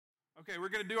Okay, we're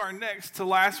going to do our next to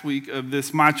last week of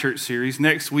this My Church series.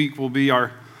 Next week will be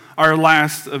our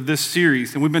last of this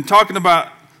series. And we've been talking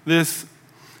about this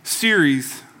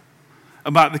series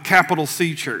about the capital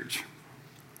C church.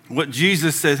 What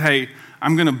Jesus says, hey,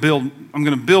 I'm going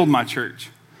to build my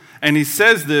church. And he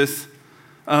says this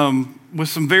with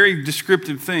some very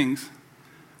descriptive things.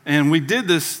 And we did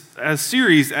this as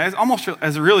series as almost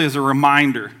as really as a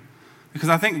reminder. Because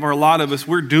I think for a lot of us,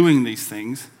 we're doing these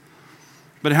things.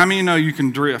 But how many know you can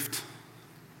drift?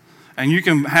 And you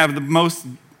can have the most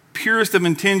purest of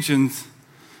intentions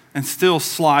and still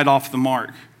slide off the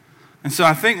mark. And so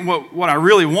I think what I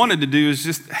really wanted to do is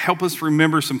just help us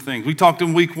remember some things. We talked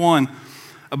in week 1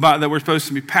 about that we're supposed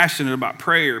to be passionate about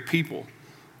prayer, people,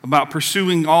 about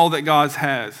pursuing all that God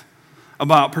has,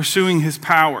 about pursuing his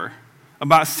power,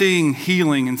 about seeing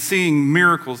healing and seeing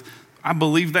miracles. I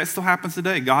believe that still happens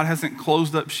today. God hasn't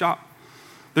closed up shop.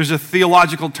 There's a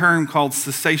theological term called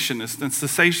cessationist, and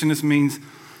cessationist means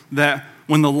that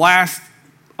when the last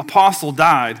apostle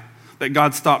died, that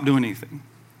God stopped doing anything.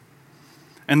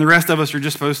 And the rest of us are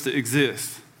just supposed to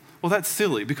exist. Well, that's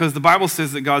silly, because the Bible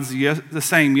says that God's the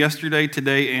same yesterday,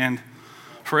 today, and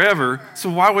forever, so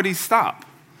why would he stop?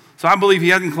 So I believe he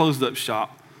hasn't closed up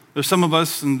shop. There's some of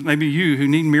us, and maybe you, who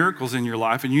need miracles in your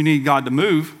life, and you need God to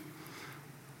move.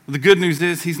 The good news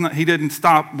is he didn't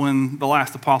stop when the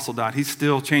last apostle died. He's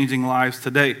still changing lives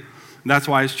today. And that's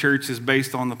why his church is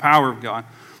based on the power of God.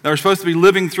 That we're supposed to be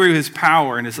living through his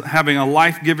power and is having a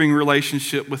life-giving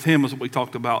relationship with him is what we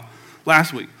talked about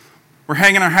last week. We're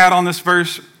hanging our hat on this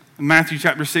verse in Matthew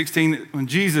chapter 16 when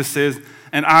Jesus says,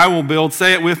 and I will build,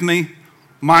 say it with me,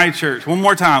 my church. One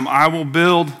more time, I will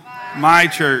build my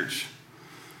church.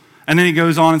 And then he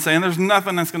goes on and saying, there's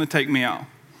nothing that's going to take me out.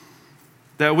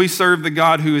 That we serve the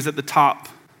God who is at the top.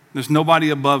 There's nobody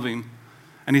above him.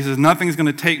 And he says, nothing's going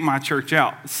to take my church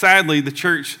out. Sadly, the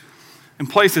church in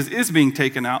places is being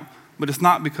taken out, but it's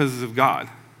not because of God.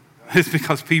 It's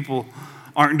because people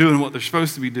aren't doing what they're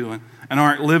supposed to be doing and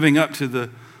aren't living up to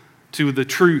the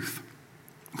truth.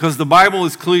 Because the Bible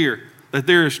is clear that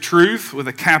there is truth with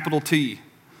a capital T,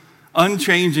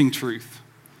 unchanging truth.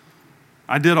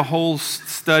 I did a whole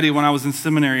study when I was in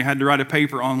seminary. I had to write a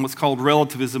paper on what's called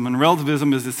relativism. And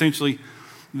relativism is essentially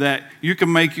that you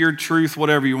can make your truth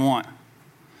whatever you want.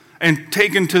 And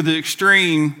taken to the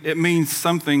extreme, it means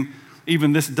something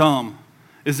even this dumb,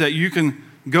 is that you can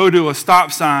go to a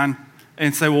stop sign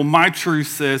and say, well, my truth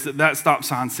says that stop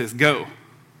sign says go.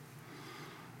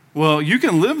 Well, you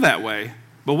can live that way,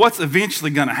 but what's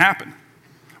eventually going to happen?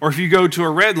 Or if you go to a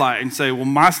red light and say, well,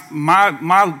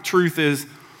 my truth is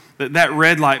that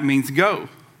red light means go.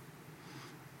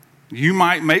 You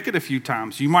might make it a few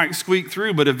times. You might squeak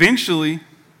through, but eventually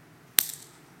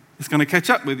it's going to catch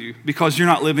up with you because you're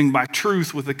not living by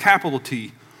truth with a capital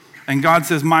T. And God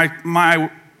says,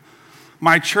 my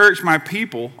church, my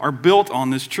people are built on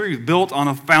this truth, built on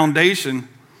a foundation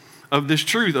of this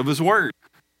truth, of his word.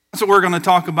 That's what we're going to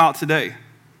talk about today.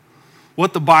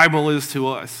 What the Bible is to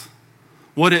us,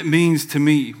 what it means to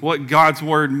me, what God's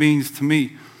word means to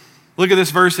me. Look at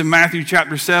this verse in Matthew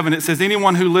chapter 7. It says,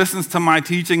 anyone who listens to my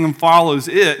teaching and follows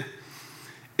it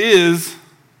is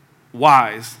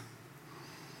wise.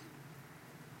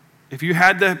 If you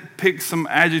had to pick some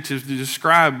adjectives to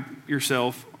describe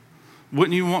yourself,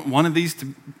 wouldn't you want one of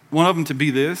them to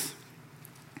be this?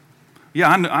 Yeah,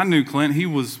 I knew Clint. He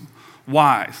was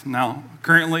wise. Now,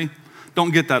 currently,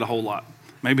 don't get that a whole lot.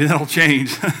 Maybe that'll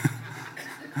change.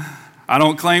 I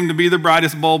don't claim to be the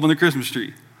brightest bulb in the Christmas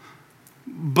tree.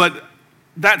 But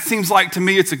that seems like to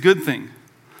me it's a good thing.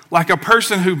 Like a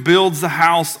person who builds the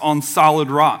house on solid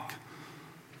rock.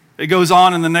 It goes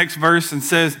on in the next verse and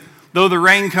says, though the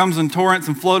rain comes in torrents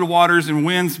and flood waters and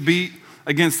winds beat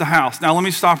against the house. Now let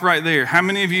me stop right there. How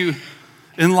many of you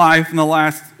in life in the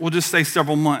last, we'll just say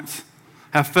several months,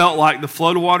 have felt like the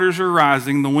flood waters are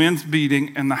rising, the wind's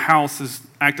beating, and the house is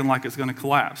acting like it's going to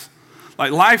collapse?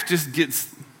 Like life just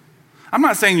gets, I'm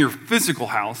not saying your physical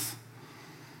house,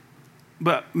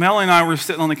 but Melanie and I were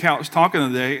sitting on the couch talking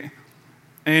today,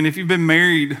 and if you've been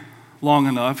married long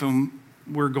enough, and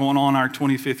we're going on our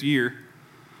 25th year,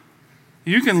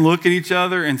 you can look at each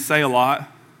other and say a lot.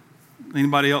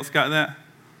 Anybody else got that?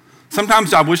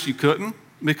 Sometimes I wish you couldn't,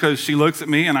 because she looks at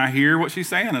me and I hear what she's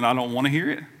saying and I don't want to hear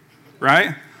it,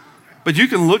 right? But you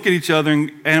can look at each other,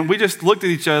 and we just looked at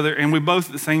each other and we both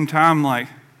at the same time like,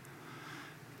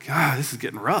 God, this is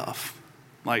getting rough.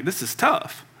 Like, this is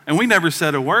tough. And we never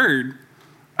said a word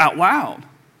out loud.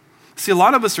 See, a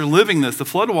lot of us are living this. The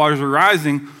floodwaters are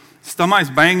rising.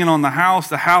 Somebody's banging on the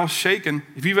house shaking.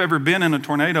 If you've ever been in a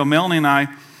tornado, Melanie and I,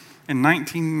 in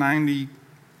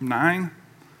 1999,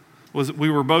 was we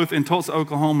were both in Tulsa,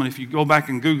 Oklahoma, and if you go back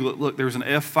and Google it, look, there was an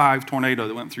F5 tornado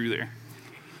that went through there.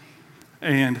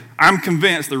 And I'm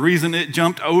convinced the reason it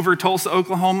jumped over Tulsa,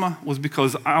 Oklahoma was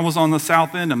because I was on the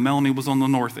south end and Melanie was on the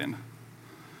north end.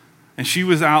 And she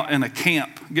was out in a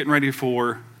camp getting ready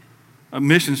for a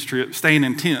missions trip, staying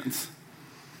in tents.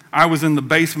 I was in the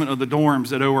basement of the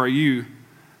dorms at ORU,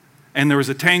 and there was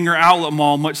a Tanger outlet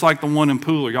mall, much like the one in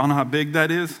Pooler. Y'all know how big that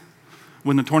is?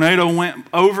 When the tornado went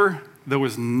over, there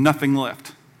was nothing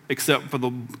left except for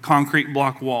the concrete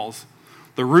block walls.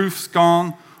 The roof's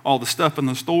gone. All the stuff in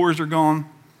the stores are gone.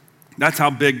 That's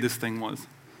how big this thing was.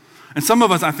 And some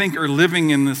of us, I think, are living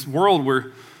in this world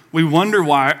where we wonder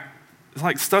why it's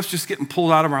like stuff's just getting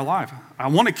pulled out of our life. I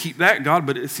want to keep that, God,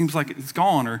 but it seems like it's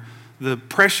gone. Or the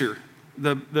pressure.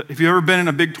 If you've ever been in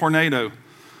a big tornado,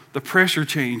 the pressure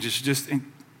change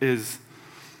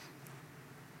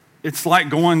it's like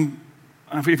going,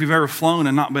 if you've ever flown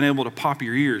and not been able to pop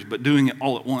your ears, but doing it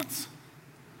all at once.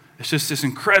 It's just this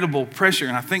incredible pressure,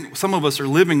 and I think some of us are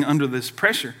living under this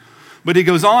pressure. But he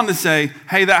goes on to say,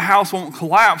 hey, that house won't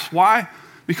collapse. Why?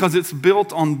 Because it's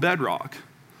built on bedrock.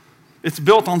 It's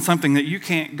built on something that you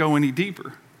can't go any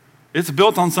deeper. It's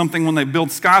built on something when they build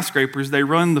skyscrapers, they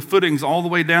run the footings all the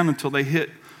way down until they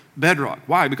hit bedrock.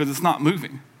 Why? Because it's not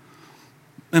moving.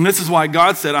 And this is why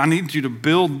God said, I need you to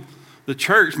build the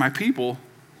church, my people,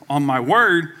 on my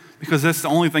word, because that's the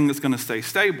only thing that's going to stay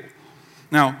stable.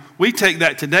 Now, we take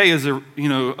that today as a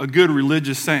good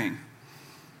religious saying.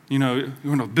 We're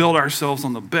going to build ourselves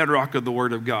on the bedrock of the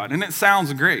Word of God. And it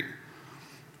sounds great.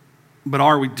 But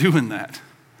are we doing that?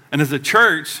 And as a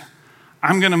church,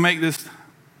 I'm going to make this,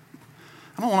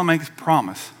 I don't want to make this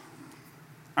promise.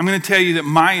 I'm going to tell you that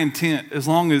my intent, as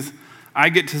long as I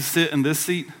get to sit in this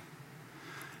seat,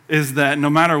 is that no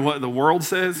matter what the world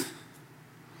says,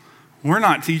 we're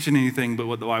not teaching anything but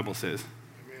what the Bible says.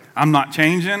 I'm not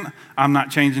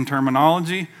changing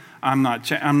terminology. I'm not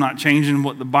changing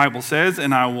what the Bible says,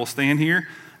 and I will stand here.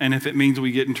 And if it means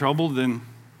we get in trouble, then.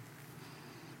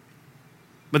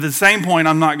 But at the same point,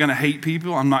 I'm not going to hate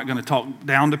people. I'm not going to talk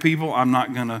down to people. I'm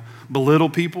not going to belittle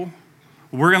people.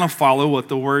 We're going to follow what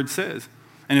the Word says.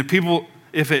 And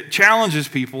if it challenges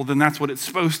people, then that's what it's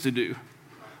supposed to do.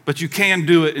 But you can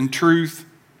do it in truth,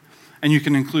 and you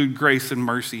can include grace and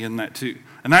mercy in that too.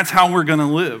 And that's how we're going to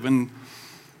live. And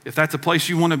if that's a place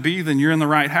you want to be, then you're in the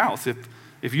right house.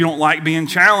 If you don't like being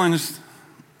challenged,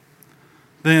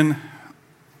 then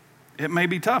it may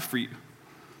be tough for you.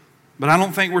 But I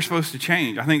don't think we're supposed to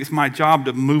change. I think it's my job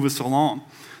to move us along.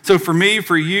 So for me,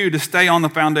 for you to stay on the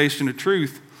foundation of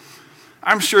truth,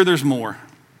 I'm sure there's more.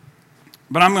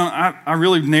 But I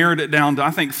really narrowed it down to,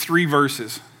 I think, 3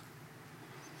 verses.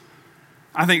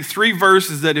 I think 3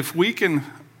 verses that if you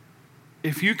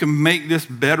can make this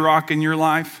bedrock in your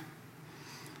life,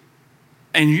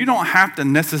 and you don't have to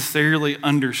necessarily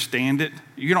understand it.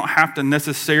 You don't have to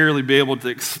necessarily be able to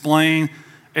explain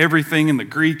everything in the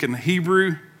Greek and the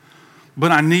Hebrew, but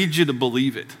I need you to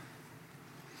believe it.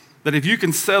 That if you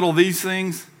can settle these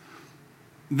things,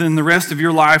 then the rest of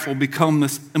your life will become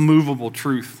this immovable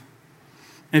truth.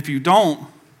 If you don't,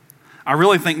 I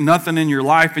really think nothing in your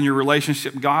life and your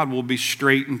relationship with God will be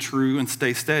straight and true and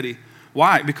stay steady.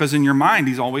 Why? Because in your mind,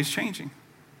 He's always changing.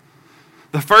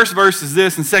 The first verse is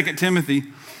this in 2 Timothy.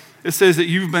 It says that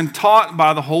you've been taught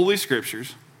by the Holy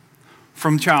Scriptures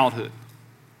from childhood.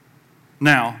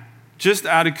 Now, just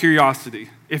out of curiosity,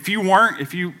 if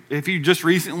you just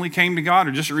recently came to God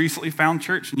or just recently found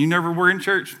church and you never were in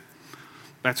church,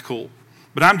 that's cool.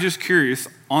 But I'm just curious,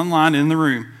 online in the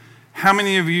room, how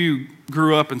many of you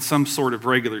grew up in some sort of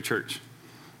regular church?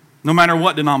 No matter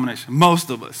what denomination, most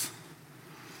of us.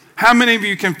 How many of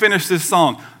you can finish this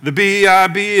song? The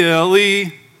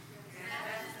B-I-B-L-E.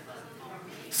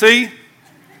 See?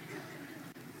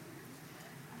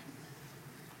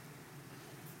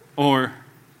 Or,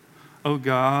 oh,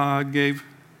 God gave.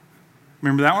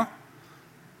 Remember that one?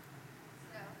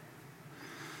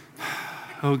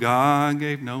 Oh, God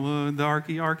gave Noah the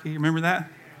arky. Remember that?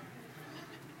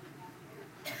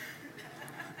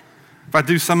 If I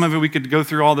do some of it, we could go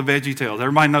through all the Veggie Tales.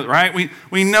 Everybody knows, right?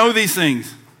 We know these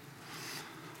things.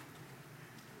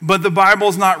 But the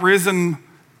Bible's not risen,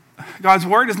 God's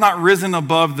Word is not risen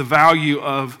above the value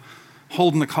of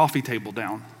holding the coffee table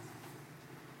down.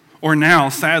 Or now,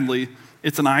 sadly,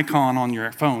 it's an icon on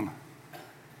your phone.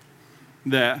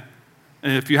 That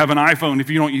if you have an iPhone,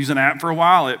 if you don't use an app for a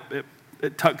while,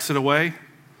 it tucks it away.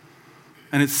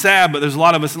 And it's sad, but there's a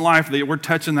lot of us in life that we're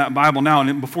touching that Bible now,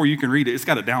 and before you can read it, it's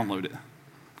got to download it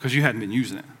because you hadn't been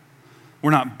using it. We're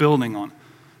not building on it.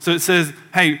 So it says,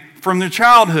 hey, from your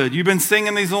childhood, you've been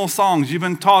singing these little songs. You've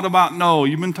been taught about Noah.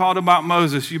 You've been taught about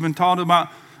Moses. You've been taught about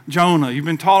Jonah. You've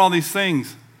been taught all these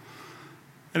things.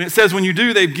 And it says when you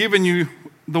do, they've given you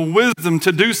the wisdom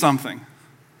to do something.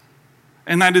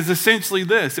 And that is essentially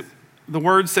this. The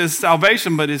word says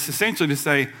salvation, but it's essentially to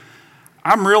say,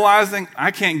 I'm realizing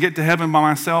I can't get to heaven by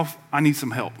myself. I need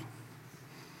some help.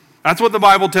 That's what the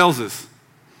Bible tells us.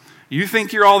 You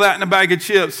think you're all that in a bag of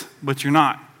chips, but you're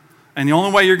not. And the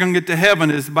only way you're going to get to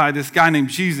heaven is by this guy named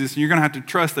Jesus. And you're going to have to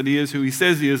trust that he is who he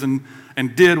says he is and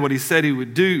did what he said he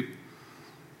would do.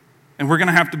 And we're going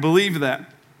to have to believe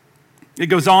that. It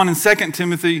goes on in 2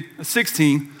 Timothy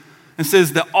 16 and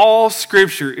says that all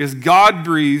Scripture is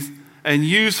God-breathed and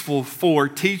useful for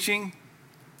teaching,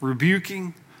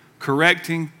 rebuking,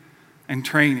 correcting, and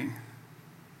training.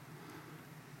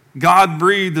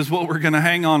 God-breathed is what we're going to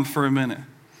hang on for a minute.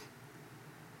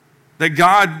 That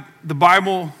God, the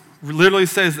Bible literally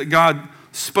says that God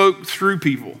spoke through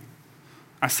people.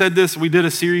 I said this, we did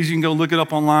a series, you can go look it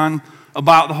up online,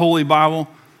 about the Holy Bible.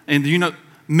 And you know,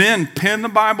 men penned the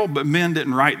Bible, but men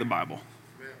didn't write the Bible.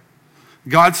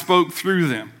 God spoke through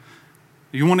them.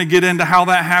 You want to get into how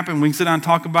that happened, we can sit down and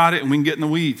talk about it and we can get in the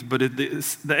weeds. But the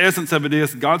essence of it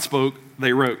is God spoke,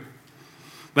 they wrote.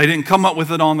 They didn't come up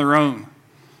with it on their own.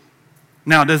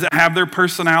 Now, does it have their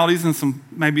personalities and some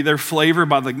maybe their flavor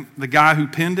by the guy who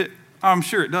penned it? I'm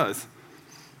sure it does.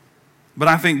 But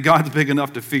I think God's big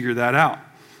enough to figure that out.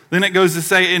 Then it goes to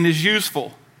say, and is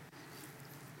useful.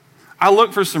 I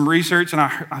looked for some research, and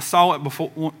I saw it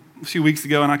before a few weeks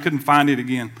ago, and I couldn't find it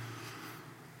again.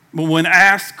 But when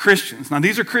asked Christians, now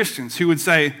these are Christians who would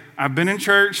say, I've been in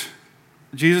church,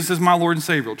 Jesus is my Lord and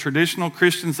Savior, traditional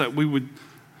Christians that we would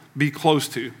be close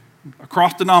to,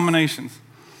 across denominations.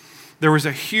 There was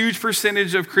a huge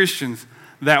percentage of Christians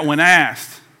that when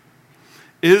asked,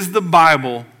 is the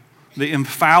Bible the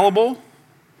infallible,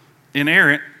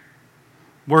 inerrant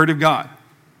Word of God?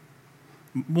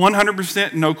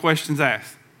 100%, no questions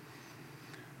asked.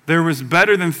 There was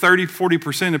better than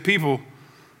 30-40% of people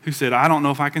who said, I don't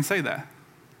know if I can say that.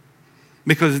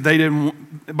 Because they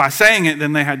didn't, by saying it,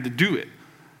 then they had to do it.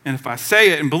 And if I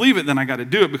say it and believe it, then I got to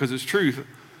do it because it's truth.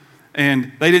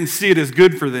 And they didn't see it as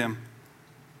good for them.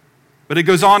 But it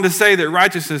goes on to say that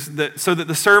righteousness, so that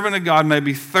the servant of God may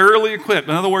be thoroughly equipped.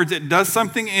 In other words, it does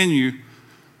something in you.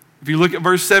 If you look at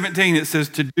verse 17, it says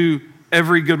to do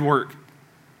every good work.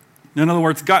 In other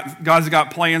words, God's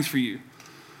got plans for you.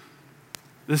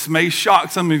 This may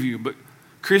shock some of you, but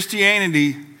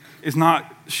Christianity is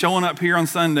not showing up here on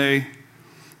Sunday,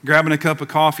 grabbing a cup of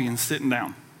coffee and sitting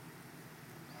down.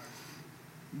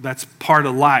 That's part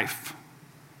of life.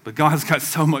 But God's got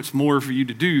so much more for you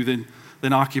to do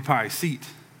than occupy a seat.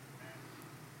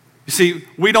 You see,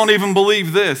 we don't even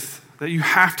believe this, that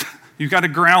you've got to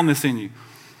ground this in you.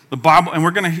 The Bible, and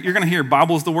you're gonna hear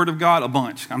Bible is the Word of God a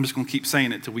bunch. I'm just gonna keep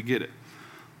saying it till we get it.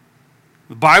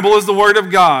 The Bible is the Word of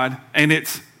God, and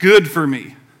it's good for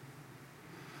me.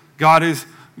 God is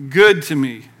good to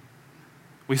me.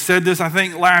 We said this, I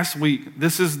think, last week.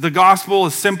 This is the gospel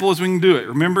as simple as we can do it.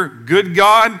 Remember, good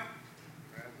God,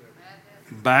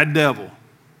 bad devil.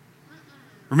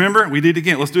 Remember? We did it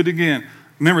again. Let's do it again.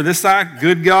 Remember this side?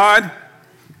 Good God.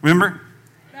 Remember?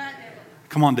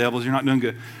 Come on, devils. You're not doing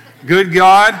good. Good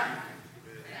God.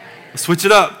 Let's switch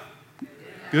it up.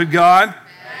 Good God.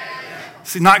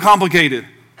 See, not complicated.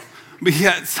 But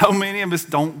yet, so many of us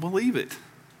don't believe it.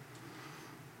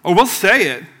 Or we'll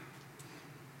say it.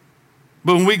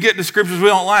 But when we get to scriptures we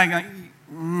don't like,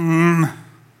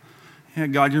 yeah,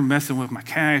 God, you're messing with my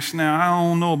cash now. I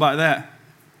don't know about that.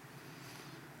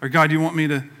 Or God, you want me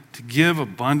to give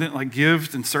abundant, like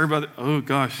give and serve others? Oh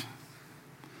gosh.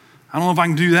 I don't know if I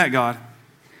can do that, God.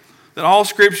 That all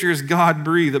scripture is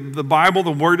God-breathed. The Bible,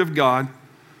 the Word of God,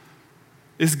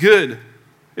 is good.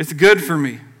 It's good for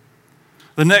me.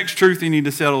 The next truth you need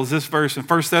to settle is this verse in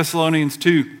 1 Thessalonians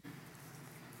 2. It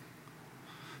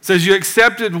says, you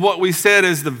accepted what we said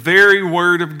as the very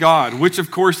Word of God, which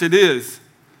of course it is.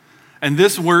 And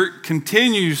this work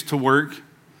continues to work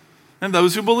in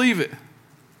those who believe it.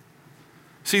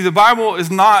 See, the Bible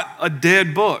is not a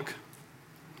dead book.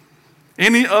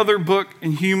 Any other book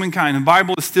in humankind, the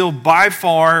Bible is still by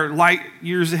far light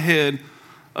years ahead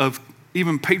of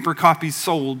even paper copies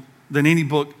sold than any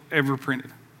book ever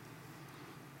printed.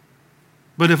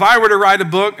 But if I were to write a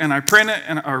book and I print it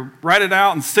or write it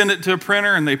out and send it to a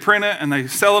printer and they print it and they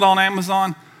sell it on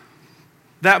Amazon,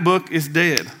 that book is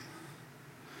dead.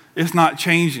 It's not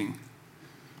changing.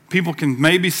 People can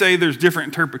maybe say there's different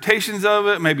interpretations of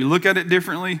it, maybe look at it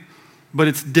differently, but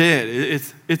it's dead.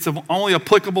 It's only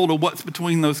applicable to what's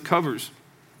between those covers.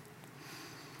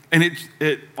 And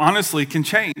it honestly can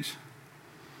change.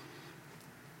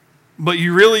 But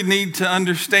you really need to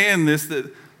understand this,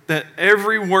 that that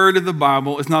every word of the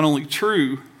Bible is not only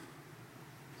true,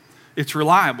 it's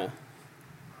reliable.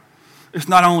 It's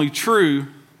not only true,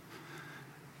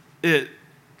 it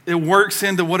works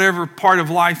into whatever part of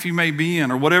life you may be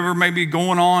in or whatever may be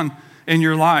going on in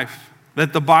your life.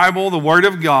 That the Bible, the Word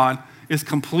of God, is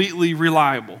completely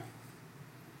reliable.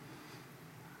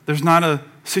 There's not a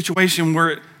situation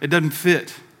where it doesn't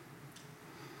fit.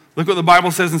 Look what the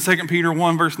Bible says in 2 Peter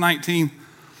 1, verse 19.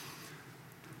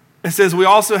 It says, we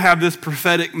also have this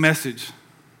prophetic message.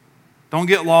 Don't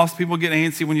get lost. People get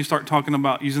antsy when you start talking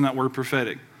about using that word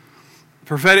prophetic.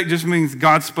 Prophetic just means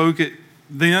God spoke it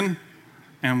then,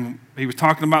 and he was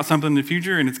talking about something in the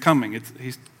future, and it's coming.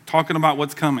 He's talking about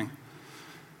what's coming.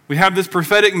 We have this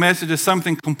prophetic message as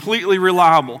something completely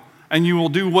reliable, and you will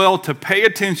do well to pay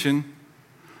attention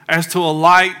as to a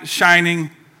light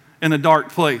shining in a dark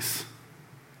place.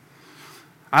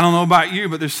 I don't know about you,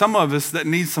 but there's some of us that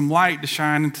need some light to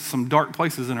shine into some dark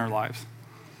places in our lives.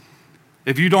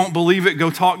 If you don't believe it, go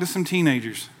talk to some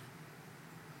teenagers.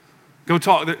 Go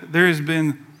talk. There has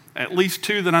been at least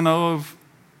 2 that I know of,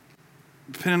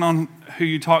 depending on who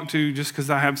you talk to, just because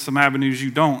I have some avenues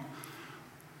you don't.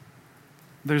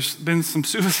 There's been some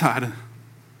suicide.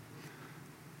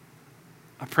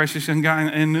 A precious young guy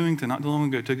in Newington not too long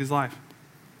ago took his life.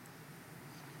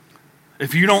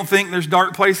 If you don't think there's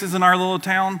dark places in our little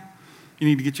town, you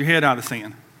need to get your head out of the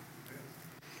sand.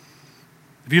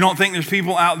 If you don't think there's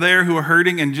people out there who are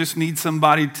hurting and just need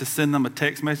somebody to send them a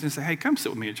text message and say, hey, come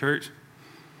sit with me at church.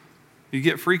 You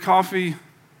get free coffee,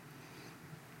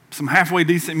 some halfway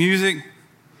decent music,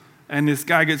 and this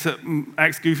guy gets up and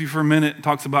acts goofy for a minute,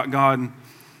 talks about God, and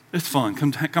it's fun.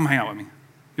 Come hang out with me.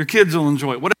 Your kids will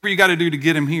enjoy it. Whatever you got to do to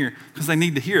get them here, because they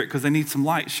need to hear it, because they need some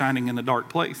light shining in a dark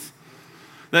place.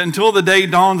 That until the day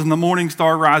dawns and the morning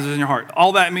star rises in your heart.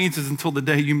 All that means is until the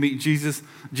day you meet Jesus.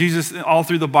 Jesus, all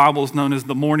through the Bible, is known as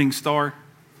the morning star.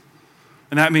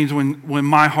 And that means when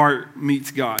my heart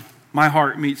meets God, my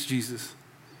heart meets Jesus.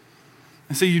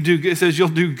 And so it says you'll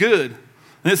do good.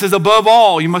 And it says above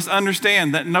all, you must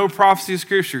understand that no prophecy of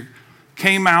Scripture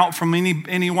came out from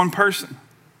any one person.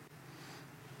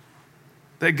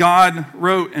 That God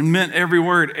wrote and meant every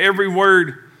word. Every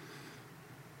word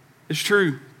is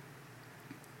true.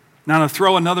 Now, to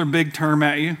throw another big term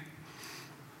at you,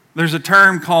 there's a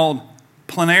term called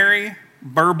plenary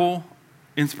verbal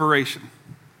inspiration.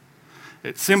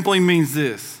 It simply means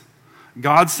this.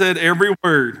 God said every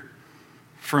word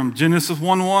from Genesis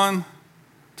 1:1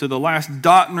 to the last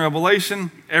dot in Revelation,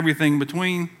 everything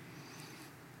between,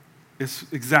 it's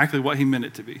exactly what he meant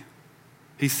it to be.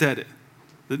 He said it.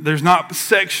 There's not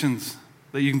sections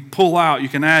that you can pull out, you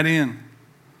can add in.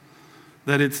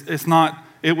 That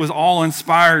it was all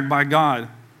inspired by God.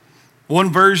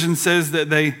 One version says that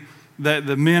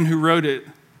the men who wrote it,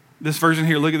 this version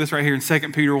here, look at this right here in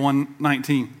 2 Peter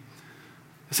 1:19.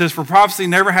 It says, for prophecy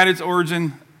never had its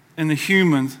origin in the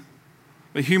humans,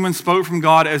 but humans spoke from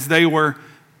God as they were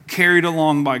carried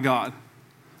along by God.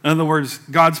 In other words,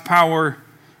 God's power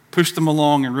pushed them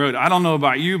along and wrote it. I don't know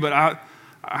about you, but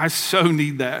I so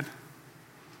need that.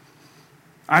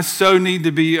 I so need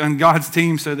to be on God's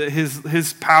team so that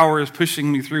his power is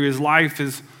pushing me through. His life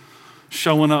is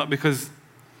showing up, because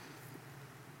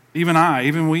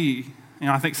even we,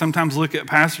 I think sometimes look at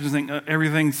pastors and think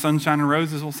everything's sunshine and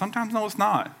roses. Well, sometimes no, it's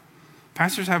not.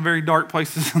 Pastors have very dark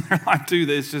places in their life too.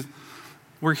 That it's just,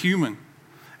 we're human.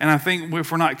 And I think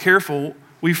if we're not careful,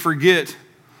 we forget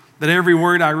that every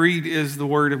word I read is the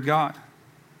word of God.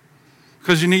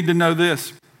 Because you need to know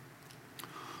this.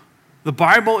 The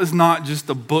Bible is not just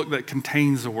a book that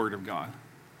contains the Word of God.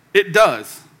 It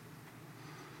does.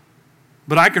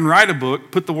 But I can write a book,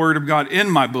 put the Word of God in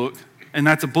my book, and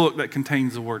that's a book that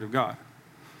contains the Word of God.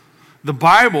 The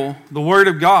Bible, the Word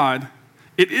of God,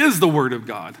 it is the Word of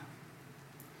God.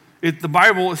 The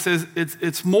Bible, it says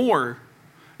it's more.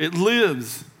 It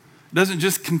lives. It doesn't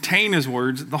just contain His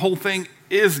words. The whole thing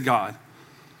is God.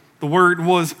 The Word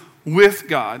was with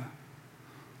God.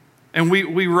 And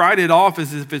we write it off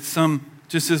as if it's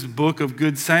just this book of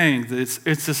good sayings.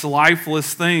 It's this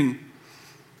lifeless thing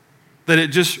that it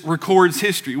just records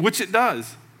history, which it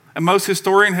does. And most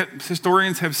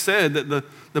historians have said that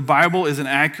the Bible is an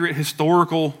accurate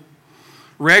historical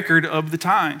record of the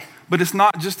time. But it's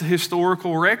not just a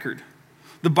historical record.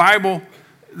 The Bible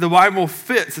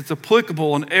fits. It's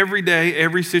applicable in every day,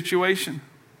 every situation.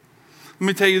 Let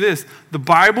me tell you this. The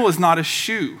Bible is not a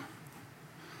shoe.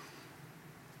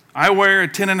 I wear a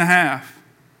 10.5,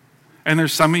 and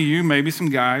there's some of you, maybe some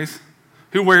guys,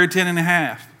 who wear a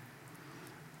 10.5.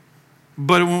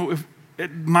 But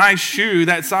my shoe,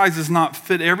 that size does not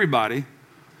fit everybody.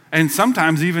 And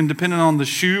sometimes even depending on the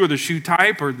shoe or the shoe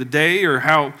type or the day or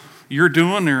how you're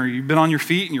doing, or you've been on your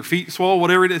feet and your feet swell,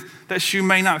 whatever it is, that shoe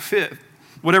may not fit,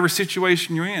 whatever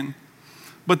situation you're in.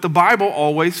 But the Bible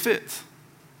always fits.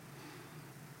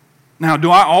 Now,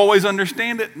 do I always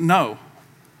understand it? No.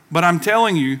 But I'm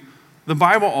telling you, the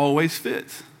Bible always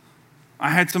fits. I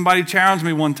had somebody challenge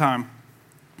me one time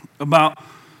about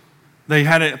they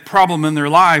had a problem in their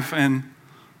life, and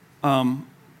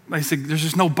they said, there's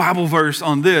just no Bible verse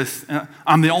on this.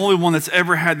 I'm the only one that's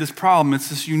ever had this problem. It's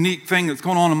this unique thing that's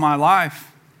going on in my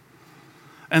life.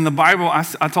 And the Bible,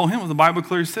 I told him what the Bible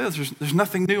clearly says, there's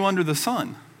nothing new under the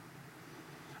sun.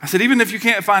 I said, even if you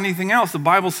can't find anything else, the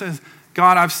Bible says,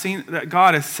 God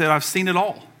has said, I've seen it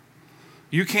all.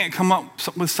 You can't come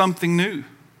up with something new.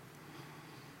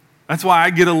 That's why I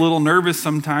get a little nervous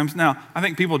sometimes. Now, I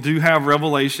think people do have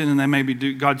revelation, and they maybe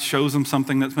do, God shows them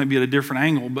something that's maybe at a different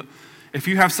angle. But if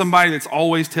you have somebody that's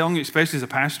always telling you, especially as a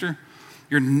pastor,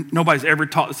 nobody's ever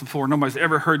taught this before, nobody's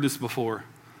ever heard this before,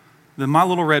 then my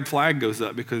little red flag goes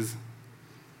up, because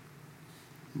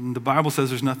the Bible says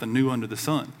there's nothing new under the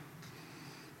sun.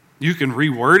 You can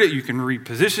reword it, you can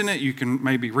reposition it, you can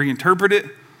maybe reinterpret it,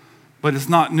 but it's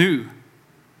not new.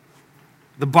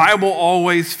 The Bible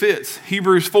always fits.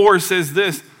 Hebrews 4 says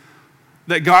this,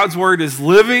 that God's word is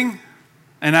living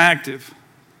and active.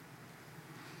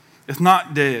 It's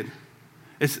not dead.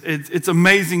 It's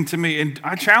amazing to me, and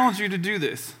I challenge you to do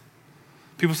this.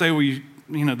 People say, well,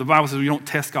 the Bible says you don't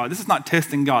test God. This is not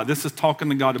testing God. This is talking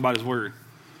to God about his word.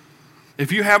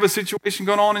 If you have a situation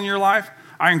going on in your life,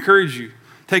 I encourage you,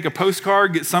 take a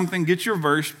postcard, get something, get your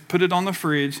verse, put it on the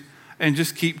fridge, and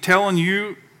just keep telling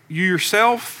you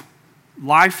yourself,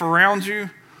 life around you,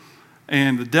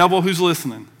 and the devil who's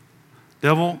listening.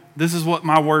 Devil, this is what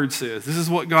my word says. This is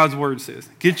what God's word says.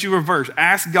 Get you a verse.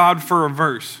 Ask God for a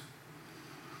verse.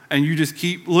 And you just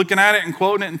keep looking at it and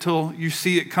quoting it until you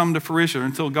see it come to fruition,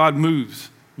 until God moves,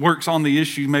 works on the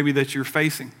issue maybe that you're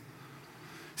facing.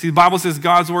 See, the Bible says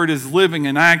God's word is living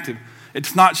and active.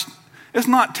 It's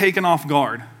not taken off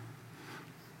guard.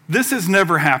 This has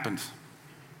never happened.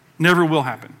 Never will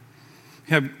happen.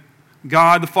 You have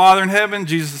God the Father in heaven,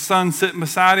 Jesus the Son sitting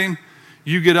beside him.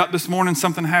 You get up this morning,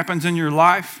 something happens in your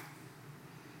life.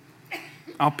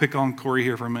 I'll pick on Corey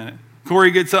here for a minute.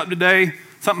 Corey gets up today,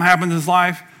 something happens in his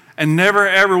life, and never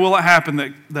ever will it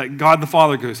happen that God the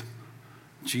Father goes,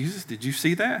 Jesus, did you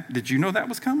see that? Did you know that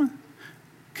was coming?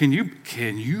 Can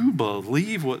you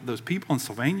believe what those people in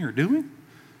Sylvania are doing?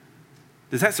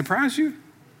 Does that surprise you?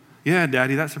 Yeah,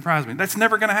 Daddy, that surprised me. That's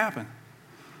never going to happen.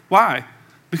 Why?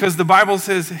 Because the Bible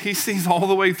says he sees all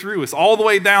the way through us, all the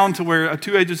way down to where a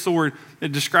two-edged sword,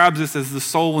 it describes us as the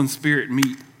soul and spirit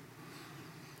meet.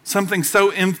 Something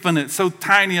so infinite, so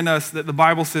tiny in us that the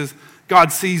Bible says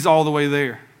God sees all the way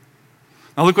there.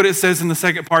 Now look what it says in the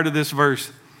second part of this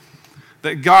verse,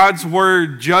 that God's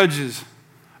word judges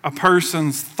a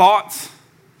person's thoughts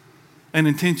and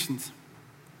intentions.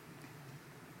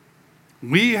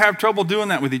 We have trouble doing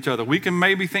that with each other. We can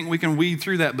maybe think we can weed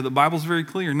through that, but the Bible's very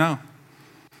clear. No,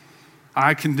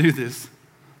 I can do this.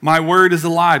 My word is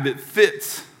alive. It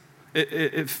fits.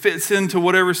 It fits into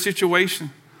whatever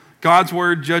situation. God's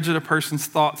word judges a person's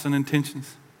thoughts and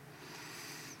intentions.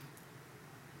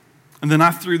 And then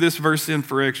I threw this verse in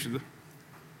for extra.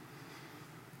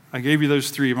 I gave you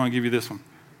those three. I'm going to give you this one.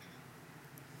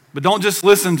 But don't just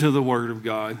listen to the word of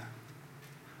God.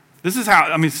 This is how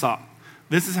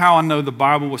I know the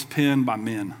Bible was penned by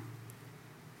men.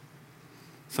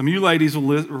 Some of you ladies will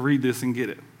read this and get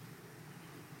it.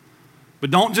 But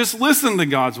don't just listen to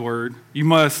God's word. You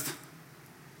must,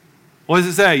 what does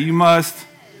it say? You must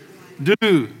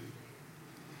do.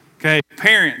 Okay,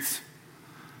 parents,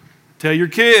 tell your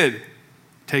kid,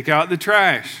 take out the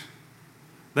trash.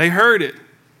 They heard it.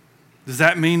 Does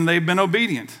that mean they've been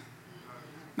obedient?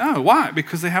 No, why?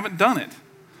 Because they haven't done it.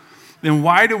 Then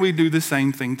why do we do the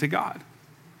same thing to God?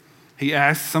 He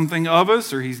asks something of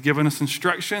us, or he's given us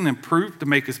instruction and proof to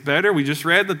make us better. We just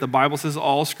read that the Bible says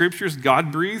all scripture is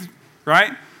God-breathed,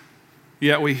 right?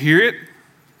 Yet we hear it,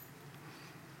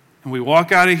 and we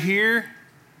walk out of here,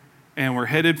 and we're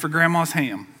headed for grandma's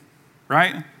ham,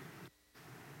 right?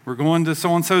 We're going to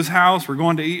so-and-so's house, we're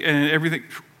going to eat, and everything.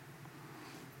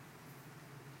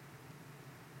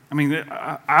 I mean,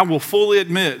 I will fully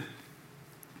admit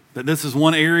that this is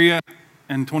one area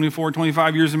in 24,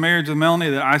 25 years of marriage with Melanie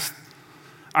that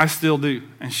I still do.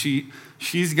 And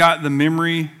she's got the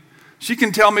memory. She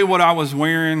can tell me what I was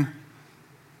wearing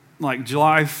like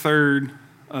July 3rd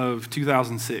of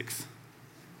 2006.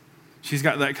 She's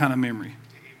got that kind of memory.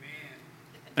 Amen.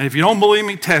 And if you don't believe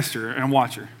me, test her and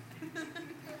watch her.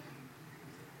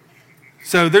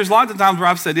 So there's lots of times where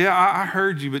I've said, yeah, I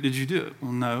heard you, but did you do it?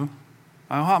 Well, no.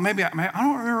 Maybe I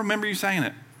don't remember you saying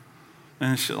it.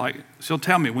 And she'll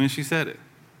tell me when she said it.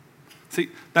 See,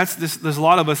 there's a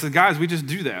lot of us as guys, we just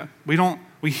do that.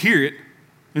 We hear it,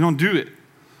 we don't do it.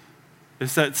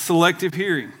 It's that selective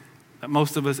hearing that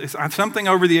most of us, it's something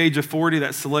over the age of 40,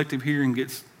 that selective hearing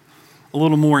gets a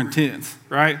little more intense,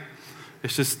 right?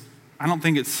 It's just, I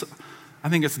think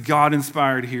it's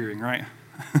God-inspired hearing, right?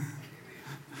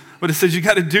 But it says you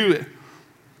got to do it.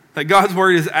 That God's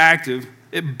word is active.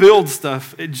 It builds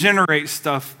stuff. It generates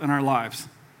stuff in our lives.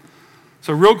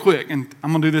 So real quick, and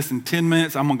I'm going to do this in 10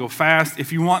 minutes. I'm going to go fast.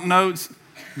 If you want notes,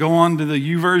 go on to the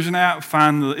YouVersion app,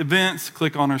 find the events,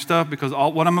 click on our stuff, because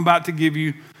what I'm about to give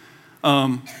you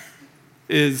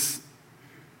is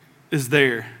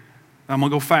there. I'm going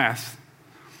to go fast.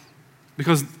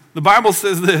 Because the Bible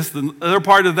says this, the other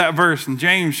part of that verse in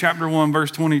James chapter 1,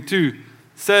 verse 22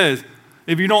 says,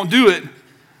 if you don't do it,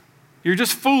 you're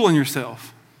just fooling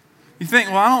yourself. You think,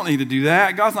 well, I don't need to do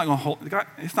that. God's not going to hold,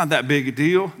 it's not that big a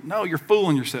deal. No, you're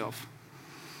fooling yourself.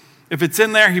 If it's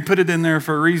in there, he put it in there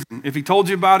for a reason. If he told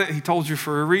you about it, he told you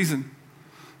for a reason.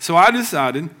 So I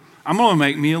decided I'm going to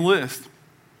make me a list.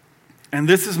 And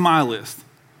this is my list.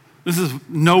 This is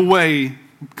no way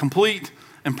complete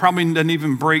and probably doesn't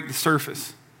even break the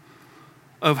surface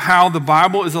of how the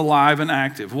Bible is alive and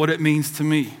active, what it means to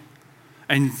me.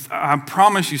 And I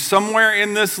promise you, somewhere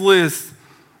in this list,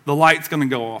 the light's going to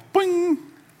go off. Boing!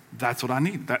 That's what I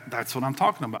need. That's what I'm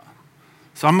talking about.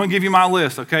 So I'm going to give you my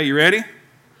list, okay? You ready?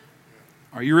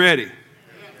 Are you ready?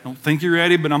 I don't think you're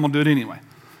ready, but I'm going to do it anyway.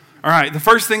 All right, the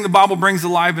first thing the Bible brings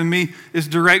alive in me is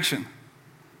direction.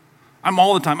 I'm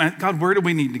all the time, God, where do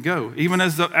we need to go? Even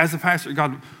as a pastor,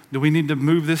 God, do we need to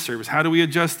move this service? How do we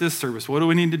adjust this service? What do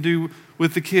we need to do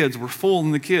with the kids? We're full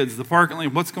in the kids, the parking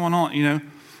lot, what's going on,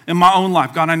 In my own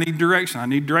life, God, I need direction. I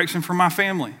need direction for my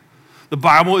family. The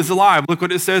Bible is alive. Look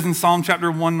what it says in Psalm chapter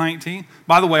 119.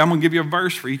 By the way, I'm going to give you a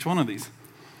verse for each one of these.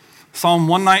 Psalm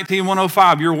 119,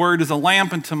 105, your word is a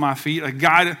lamp unto my feet, a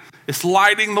guide, it's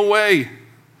lighting the way.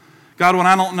 God, when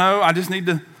I don't know, I just need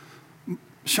to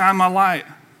shine my light.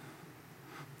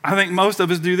 I think most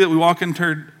of us do that. We walk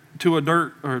into a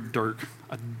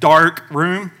dark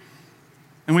room,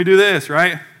 and we do this,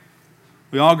 right?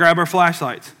 We all grab our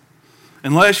flashlights.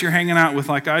 Unless you're hanging out with,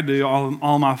 like I do,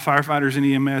 all my firefighters and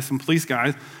EMS and police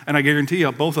guys, and I guarantee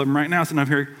you, both of them right now sitting up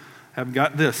here have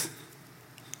got this.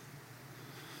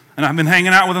 And I've been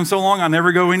hanging out with them so long, I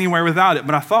never go anywhere without it.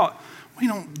 But I thought, we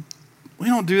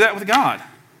don't do that with God.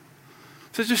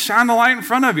 So just shine the light in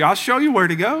front of you. I'll show you where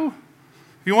to go.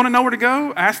 If you want to know where to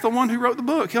go, ask the one who wrote the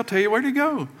book. He'll tell you where to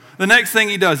go. The next thing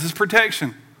he does is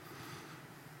protection.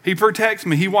 He protects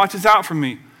me. He watches out for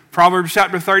me. Proverbs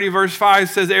chapter 30, verse 5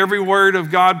 says, every word of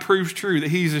God proves true,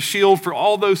 that he's a shield for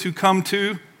all those who come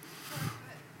to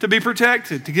be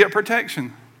protected, to get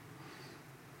protection.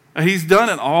 And he's done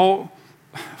it all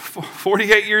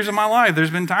 48 years of my life.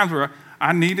 There's been times where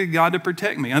I needed God to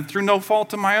protect me, and through no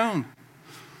fault of my own.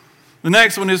 The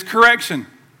next one is correction.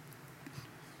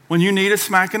 When you need a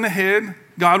smack in the head,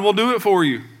 God will do it for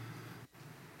you.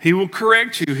 He will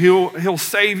correct you. He'll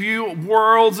save you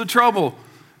worlds of trouble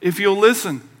if you'll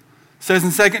listen. It says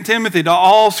in 2 Timothy, to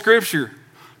all scripture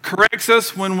corrects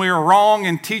us when we are wrong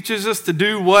and teaches us to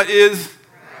do what is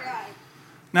right.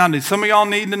 Now, do some of y'all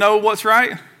need to know what's right?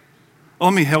 Well,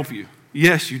 let me help you.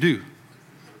 Yes, you do.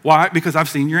 Why? Because I've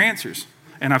seen your answers.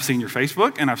 And I've seen your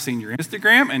Facebook, and I've seen your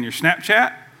Instagram, and your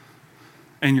Snapchat,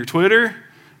 and your Twitter,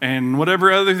 and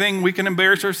whatever other thing we can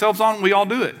embarrass ourselves on, we all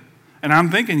do it. And I'm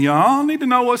thinking, y'all need to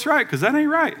know what's right, because that ain't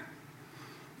right.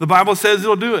 The Bible says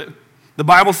it'll do it. The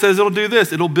Bible says it'll do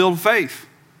this. It'll build faith.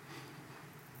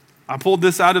 I pulled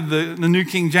this out of the New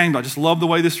King James. I just love the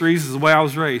way this reads. This is the way I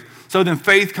was raised. So then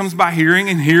faith comes by hearing,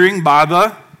 and hearing by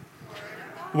the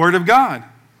Word of God.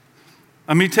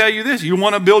 Let me tell you this. You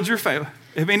want to build your faith.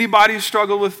 If anybody's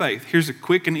struggled with faith, here's a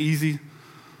quick and easy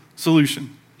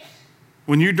solution.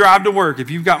 When you drive to work,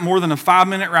 if you've got more than a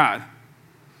 5-minute ride,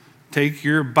 take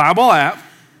your Bible app,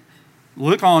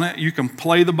 look on it, you can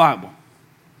play the Bible.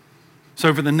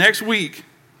 So for the next week,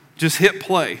 just hit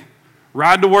play.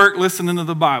 Ride to work listening to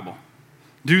the Bible.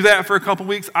 Do that for a couple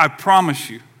weeks. I promise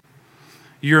you,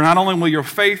 not only will your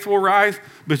faith will rise,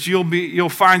 but you'll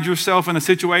find yourself in a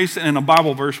situation and a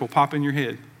Bible verse will pop in your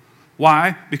head.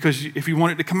 Why? Because if you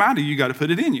want it to come out of you, you got to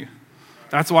put it in you.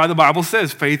 That's why the Bible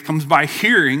says faith comes by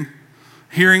hearing.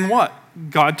 Hearing what?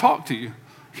 God talk to you.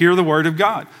 Hear the word of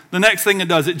God. The next thing it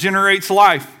does, it generates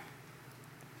life.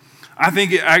 I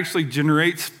think it actually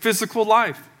generates physical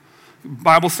life. The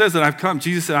Bible says that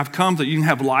Jesus said, I've come that you can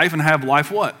have life and have life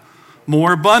what?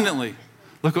 More abundantly.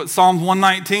 Look what Psalms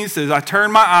 119 says. I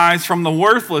turn my eyes from the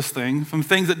worthless things, from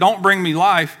things that don't bring me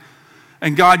life,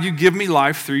 and God, you give me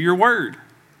life through your word.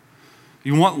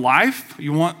 You want life?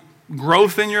 You want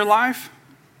growth in your life?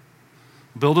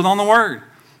 Build it on the Word.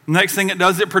 Next thing it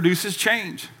does, it produces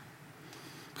change.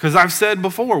 Because I've said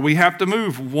before, we have to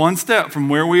move one step from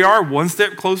where we are, one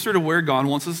step closer to where God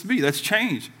wants us to be. That's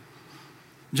change.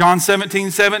 John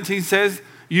 17:17 says,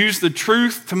 use the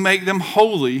truth to make them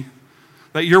holy,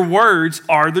 that your words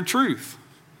are the truth.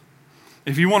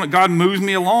 If you want it, God moves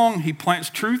me along, he plants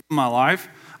truth in my life.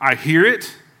 I hear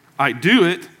it, I do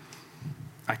it,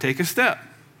 I take a step.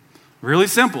 Really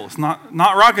simple. It's not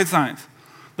rocket science.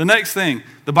 The next thing,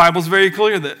 the Bible's very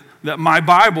clear that my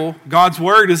Bible, God's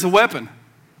word, is a weapon.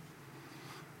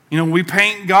 You know, we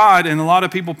paint God, and a lot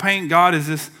of people paint God as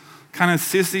this kind of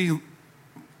sissy,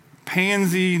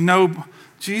 pansy, no.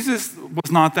 Jesus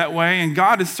was not that way, and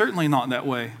God is certainly not that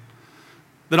way.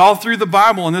 That all through the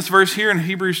Bible, in this verse here in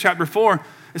Hebrews chapter 4,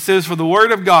 it says, for the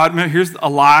word of God, here's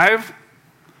alive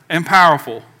and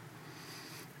powerful.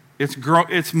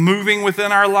 It's moving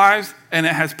within our lives, and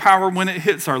it has power when it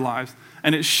hits our lives.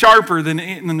 And it's sharper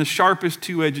than the sharpest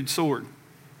two-edged sword.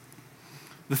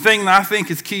 The thing that I think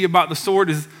is key about the sword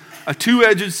is a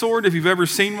two-edged sword, if you've ever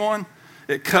seen one,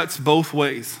 it cuts both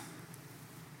ways.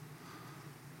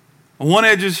 A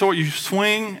one-edged sword, you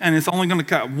swing, and it's only going to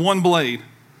cut one blade.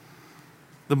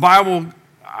 The Bible,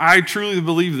 I truly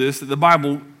believe this, that the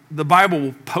Bible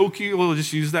will poke you, we'll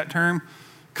just use that term,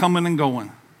 coming and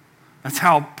going. That's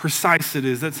how precise it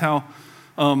is. That's how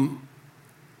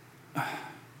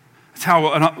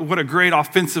what a great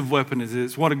offensive weapon it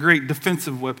is, what a great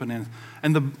defensive weapon is.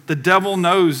 And the devil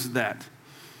knows that.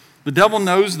 The devil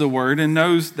knows the word and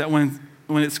knows that when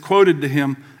it's quoted to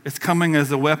him, it's coming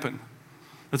as a weapon.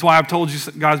 That's why I've told you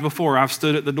guys before, I've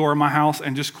stood at the door of my house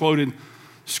and just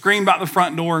screamed out the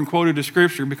front door and quoted a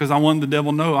scripture because I wanted the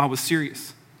devil to know I was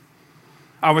serious.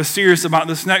 I was serious about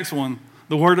this next one.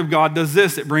 The word of God does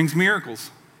this, it brings miracles.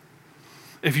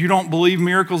 If you don't believe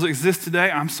miracles exist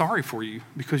today, I'm sorry for you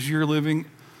because you're living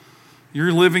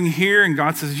here and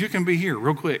God says you can be here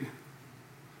real quick.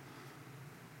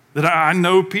 That I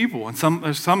know people, and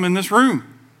there's some in this room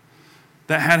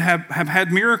that have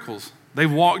had miracles.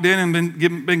 They've walked in and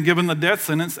been given the death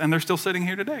sentence and they're still sitting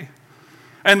here today.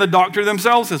 And the doctor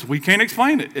themselves says, we can't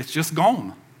explain it. It's just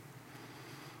gone.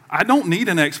 I don't need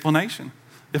an explanation.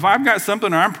 If I've got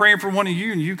something or I'm praying for one of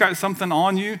you and you've got something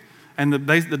on you and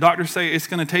the doctors say it's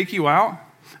going to take you out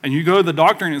and you go to the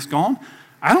doctor and it's gone,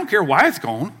 I don't care why it's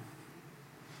gone.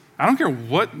 I don't care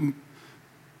what.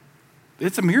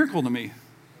 It's a miracle to me.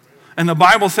 And the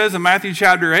Bible says in Matthew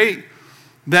chapter 8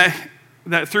 that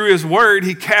through his word,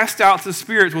 he cast out the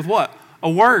spirits with what? A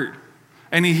word.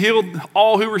 And he healed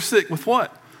all who were sick with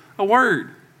what? A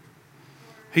word.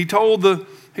 He told the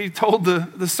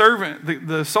servant,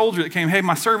 the soldier that came, hey,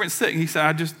 my servant's sick. He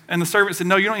said, and the servant said,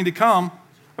 no, you don't need to come.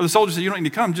 Or the soldier said, you don't need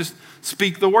to come, just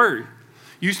speak the word.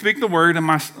 You speak the word and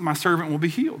my servant will be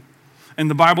healed. And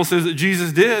the Bible says that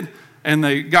Jesus did, and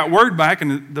they got word back,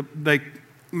 and they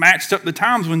matched up the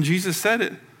times when Jesus said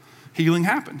it. Healing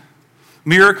happened.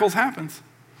 Miracles happens.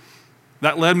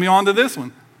 That led me on to this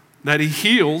one, that he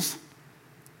heals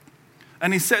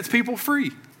and he sets people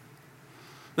free.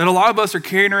 That a lot of us are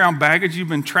carrying around baggage. You've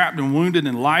been trapped and wounded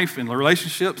in life and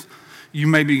relationships. You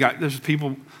maybe there's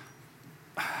people,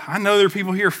 I know there are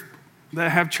people here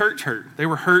that have church hurt. They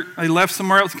were hurt. They left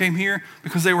somewhere else, came here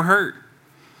because they were hurt.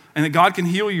 And that God can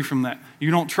heal you from that.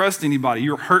 You don't trust anybody.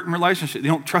 You're hurt in relationship. You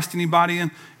don't trust anybody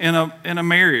in a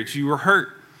marriage. You were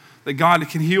hurt. That God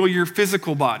can heal your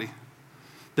physical body.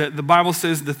 That the Bible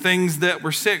says the things that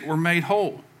were sick were made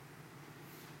whole.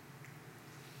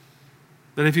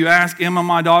 That if you ask Emma,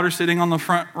 my daughter, sitting on the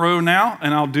front row now,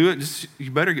 and I'll do it,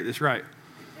 you better get this right.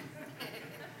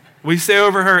 We say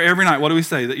over her every night, what do we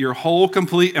say? That you're whole,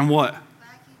 complete, and what?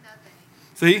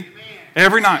 See?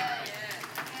 Every night.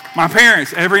 My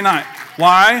parents, every night.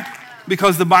 Why?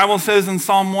 Because the Bible says in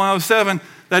Psalm 107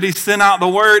 that he sent out the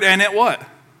word and it what?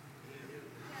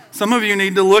 Some of you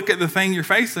need to look at the thing you're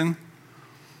facing.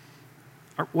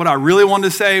 What I really wanted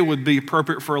to say would be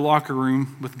appropriate for a locker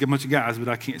room with a bunch of guys, but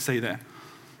I can't say that.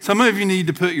 Some of you need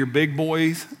to put your big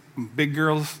boys, big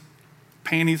girls'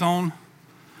 panties on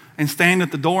and stand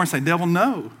at the door and say, devil,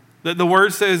 no. That the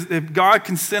word says if God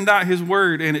can send out his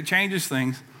word and it changes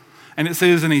things, and it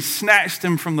says, and he snatched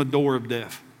him from the door of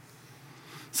death.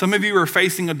 Some of you are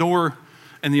facing a door,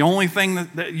 and the only thing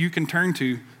that you can turn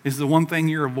to is the one thing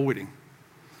you're avoiding.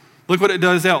 Look what it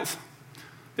does else.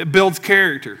 It builds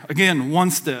character. Again,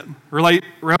 one step.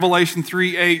 Revelation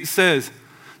 3:8 says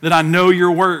that I know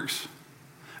your works.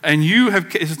 And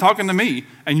it's talking to me,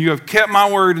 and you have kept my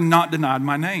word and not denied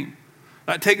my name.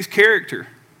 That takes character.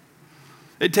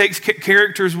 It takes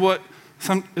character is what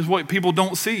people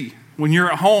don't see. when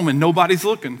you're at home and nobody's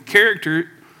looking. Character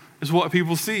is what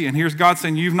people see. And here's God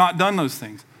saying, you've not done those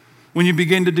things. When you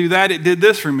begin to do that, it did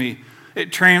this for me.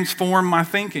 It transformed my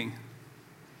thinking.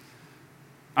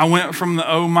 I went from the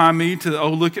oh my me to the oh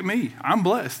look at me. I'm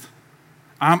blessed.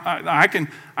 I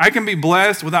can be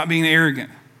blessed without being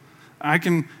arrogant.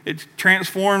 It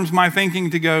transforms my thinking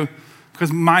to go,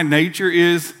 because my nature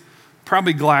is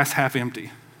probably glass half empty.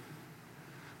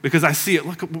 Because I see it,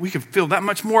 look, we could fill that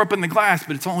much more up in the glass,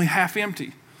 but it's only half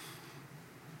empty.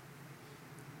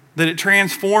 That it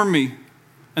transformed me.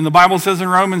 And the Bible says in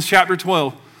Romans chapter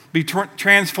 12, be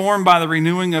transformed by the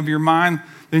renewing of your mind,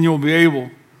 then you'll be able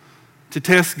to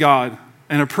test God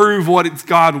and approve what it's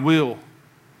God will.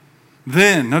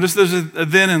 Then, notice there's a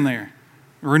then in there.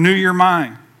 Renew your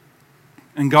mind.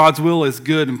 And God's will is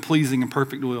good and pleasing and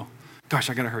perfect will. Gosh,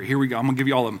 I got to hurry. Here we go. I'm going to give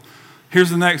you all of them. Here's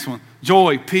the next one.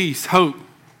 Joy, peace, hope.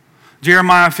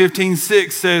 Jeremiah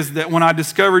 15:6 says that when I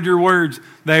discovered your words,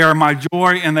 they are my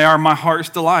joy and they are my heart's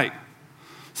delight.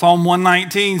 Psalm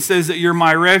 119 says that you're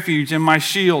my refuge and my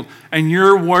shield, and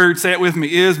your word, say it with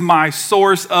me, is my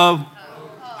source of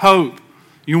hope.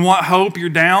 You want hope? You're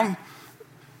down?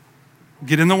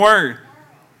 Get in the word.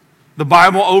 The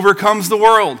Bible overcomes the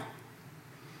world.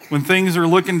 When things are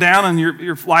looking down and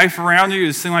your life around you,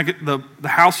 it seems like the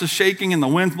house is shaking and the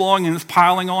wind's blowing and it's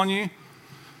piling on you.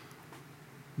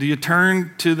 Do you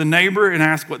turn to the neighbor and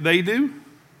ask what they do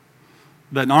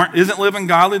that isn't living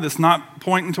godly, that's not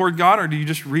pointing toward God, or do you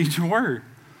just read your word?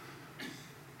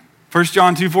 1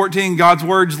 John 2:14, God's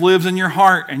words lives in your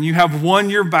heart and you have won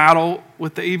your battle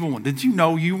with the evil one. Did you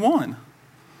know you won?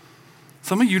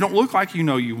 Some of you don't look like you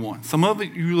know you won. Some of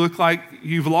you look like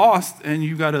you've lost and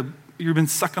you've been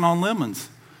sucking on lemons.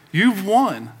 You've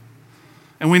won.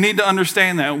 And we need to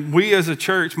understand that. We as a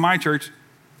church, my church,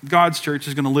 God's church,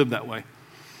 is going to live that way.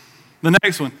 The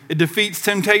next one, it defeats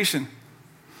temptation.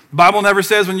 The Bible never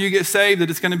says when you get saved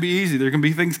that it's going to be easy. There can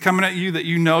be things coming at you that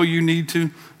you know you need to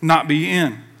not be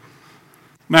in.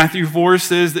 Matthew 4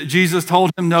 says that Jesus told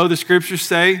him, no, the scriptures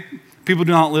say, people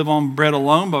do not live on bread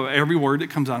alone, but every word that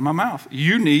comes out of my mouth.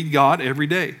 You need God every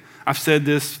day. I've said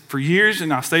this for years,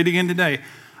 and I'll say it again today.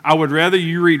 I would rather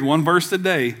you read one verse a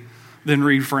day than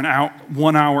read for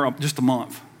 1 hour, just a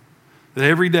month. That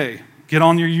every day, get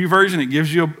on your YouVersion. It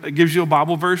gives you a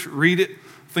Bible verse. Read it,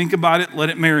 think about it, let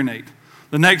it marinate.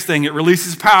 The next thing, it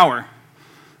releases power.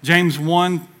 James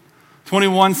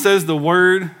 1:21 says the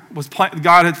word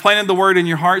God had planted the word in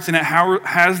your hearts, and it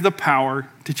has the power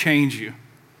to change you.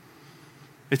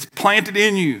 It's planted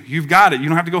in you. You've got it. You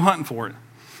don't have to go hunting for it.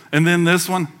 And then this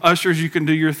one, ushers, you can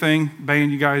do your thing.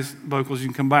 Band, you guys, vocals, you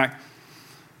can come back.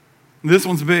 This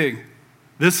one's big.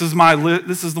 This is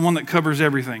the one that covers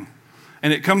everything.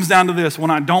 And it comes down to this.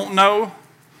 When I don't know,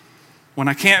 when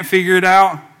I can't figure it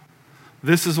out,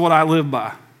 this is what I live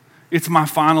by. It's my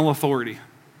final authority.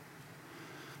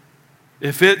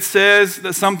 If it says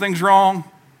that something's wrong,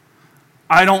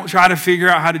 I don't try to figure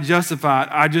out how to justify it.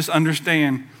 I just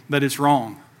understand that it's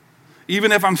wrong.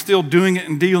 Even if I'm still doing it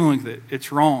and dealing with it,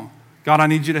 it's wrong. God, I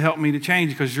need you to help me to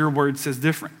change because your word says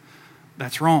different.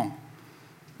 That's wrong.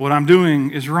 What I'm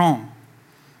doing is wrong.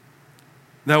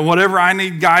 That whatever I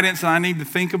need guidance and I need to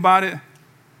think about it,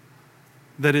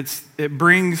 that it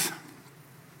brings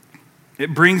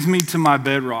me to my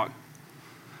bedrock.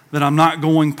 That I'm not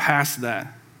going past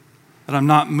that. That I'm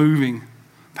not moving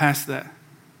past that.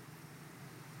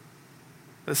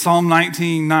 That Psalm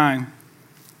 19:9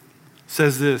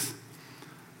 says this,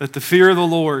 that the fear of the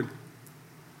Lord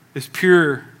is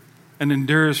pure and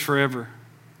endures forever.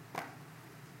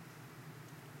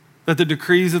 That the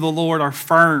decrees of the Lord are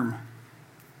firm.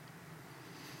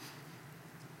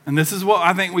 And this is what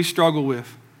I think we struggle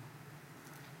with.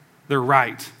 They're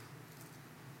right.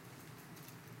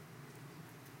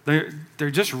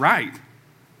 They're just right.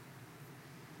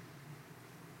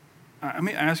 Let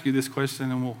me ask you this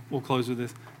question and we'll close with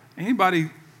this. Anybody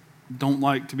don't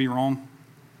like to be wrong?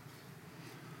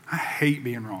 I hate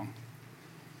being wrong.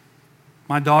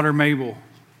 My daughter Mabel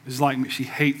is like me. She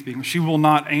hates being wrong. She will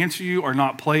not answer you or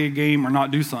not play a game or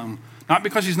not do something. Not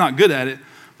because she's not good at it,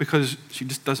 because she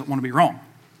just doesn't want to be wrong.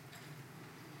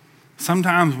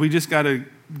 Sometimes we just got to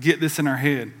get this in our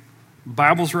head.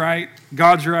 Bible's right,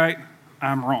 God's right,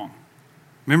 I'm wrong.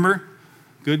 Remember,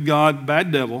 good God,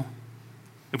 bad devil.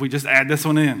 If we just add this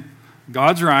one in,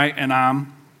 God's right and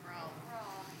I'm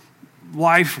wrong.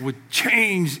 Life would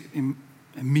change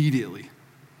immediately.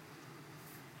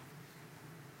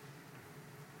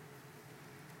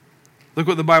 Look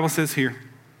what the Bible says here.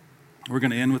 We're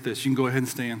going to end with this. You can go ahead and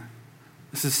stand.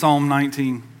 This is Psalm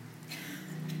 19.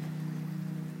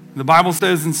 The Bible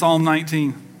says in Psalm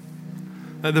 19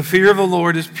 that the fear of the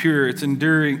Lord is pure, it's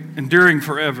enduring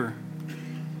forever.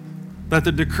 That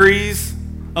the decrees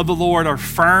of the Lord are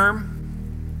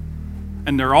firm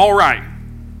and they're all right.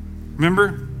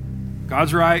 Remember,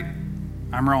 God's right,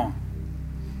 I'm wrong.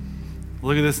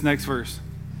 Look at this next verse.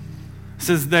 It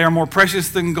says, they are more precious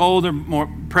than gold, or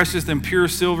more precious than pure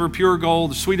silver, pure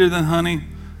gold, sweeter than honey.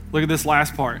 Look at this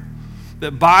last part.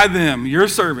 That by them, your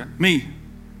servant, me,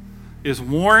 is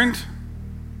warned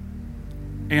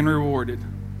and rewarded.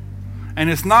 And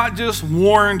it's not just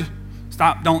warned,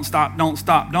 stop, don't, stop, don't,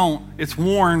 stop, don't. It's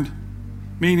warned,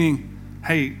 meaning,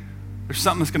 hey, there's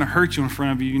something that's going to hurt you in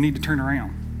front of you. You need to turn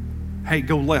around. Hey,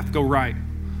 go left, go right.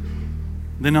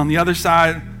 Then on the other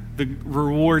side, the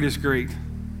reward is great.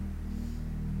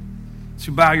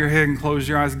 So bow your head and close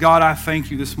your eyes. God, I thank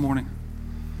you this morning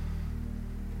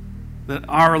that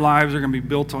our lives are going to be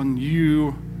built on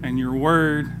you and your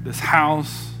word, this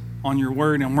house on your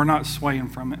word, and we're not swaying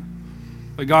from it.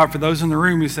 But God, for those in the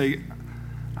room who say,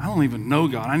 I don't even know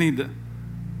God. I need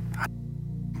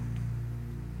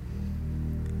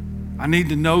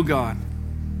to know God.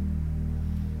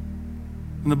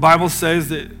 And the Bible says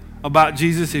that about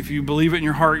Jesus, if you believe it in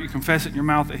your heart, you confess it in your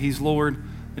mouth that he's Lord,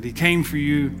 that he came for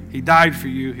you, he died for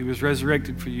you, he was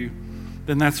resurrected for you,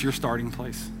 then that's your starting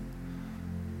place.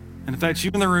 And if that's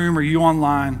you in the room or you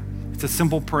online, it's a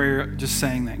simple prayer just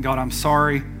saying that. God, I'm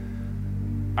sorry.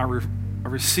 I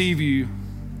receive you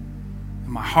in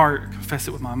my heart, confess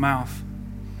it with my mouth.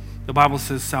 The Bible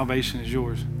says salvation is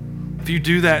yours. If you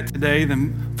do that today,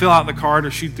 then fill out the card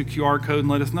or shoot the QR code and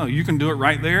let us know. You can do it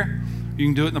right there. You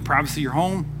can do it in the privacy of your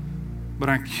home, but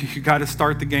you got to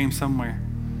start the game somewhere.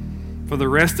 For the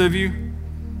rest of you,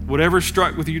 whatever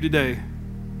struck with you today,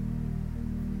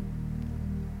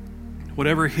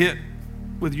 whatever hit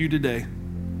with you today,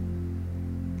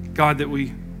 God, that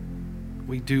we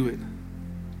do it.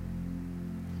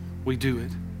 We do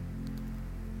it.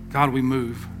 God, we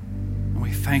move, and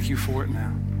we thank you for it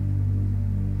now.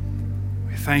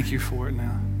 We thank you for it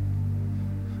now.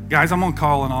 Guys, I'm going to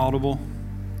call an audible.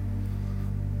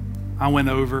 I went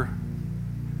over,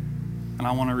 and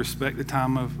I want to respect the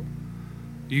time of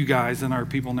you guys and our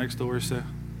people next door. So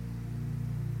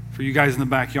for you guys in the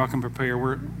back, y'all can prepare.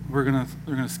 We're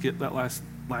gonna skip that last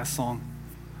song.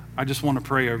 I just want to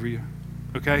pray over you.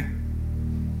 Okay?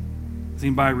 Does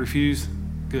anybody refuse?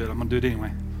 Good, I'm gonna do it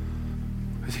anyway.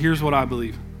 Because here's what I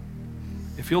believe.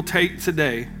 If you'll take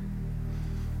today,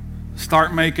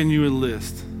 start making you a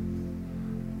list.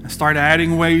 And start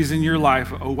adding ways in your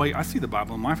life. Oh, wait, I see the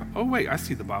Bible in my phone. Oh, wait, I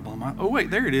see the Bible in my. Oh,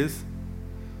 wait, there it is.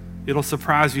 It'll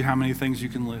surprise you how many things you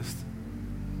can list.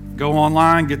 Go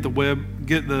online, get the web,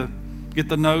 get the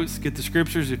notes, get the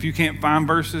scriptures. If you can't find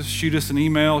verses, shoot us an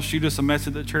email, shoot us a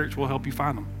message at church. We'll help you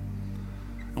find them.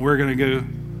 And we're going to go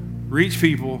reach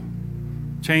people,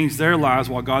 change their lives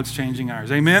while God's changing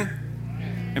ours.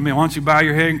 Amen? Amen. Why don't you bow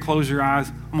your head and close your eyes?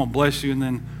 I'm going to bless you, and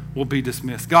then we'll be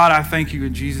dismissed. God, I thank you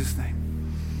in Jesus' name.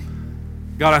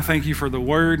 God, I thank you for the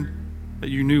word that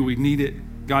you knew we needed.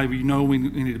 God, we know we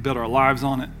need to build our lives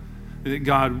on it. That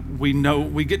God, we know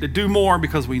we get to do more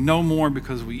because we know more,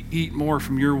 because we eat more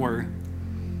from your word.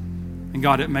 And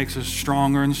God, it makes us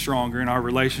stronger and stronger in our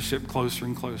relationship, closer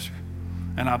and closer.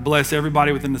 And I bless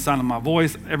everybody within the sound of my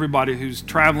voice, everybody who's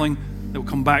traveling, that will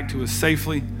come back to us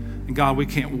safely. And God, we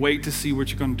can't wait to see what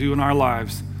you're going to do in our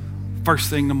lives first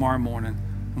thing tomorrow morning.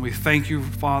 And we thank you,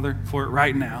 Father, for it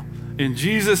right now. In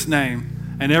Jesus' name.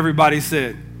 And everybody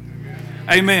said,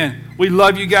 amen. We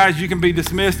love you guys. You can be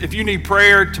dismissed. If you need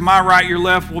prayer, to my right, your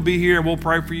left, we'll be here. We'll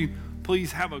pray for you.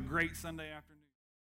 Please have a great Sunday afternoon.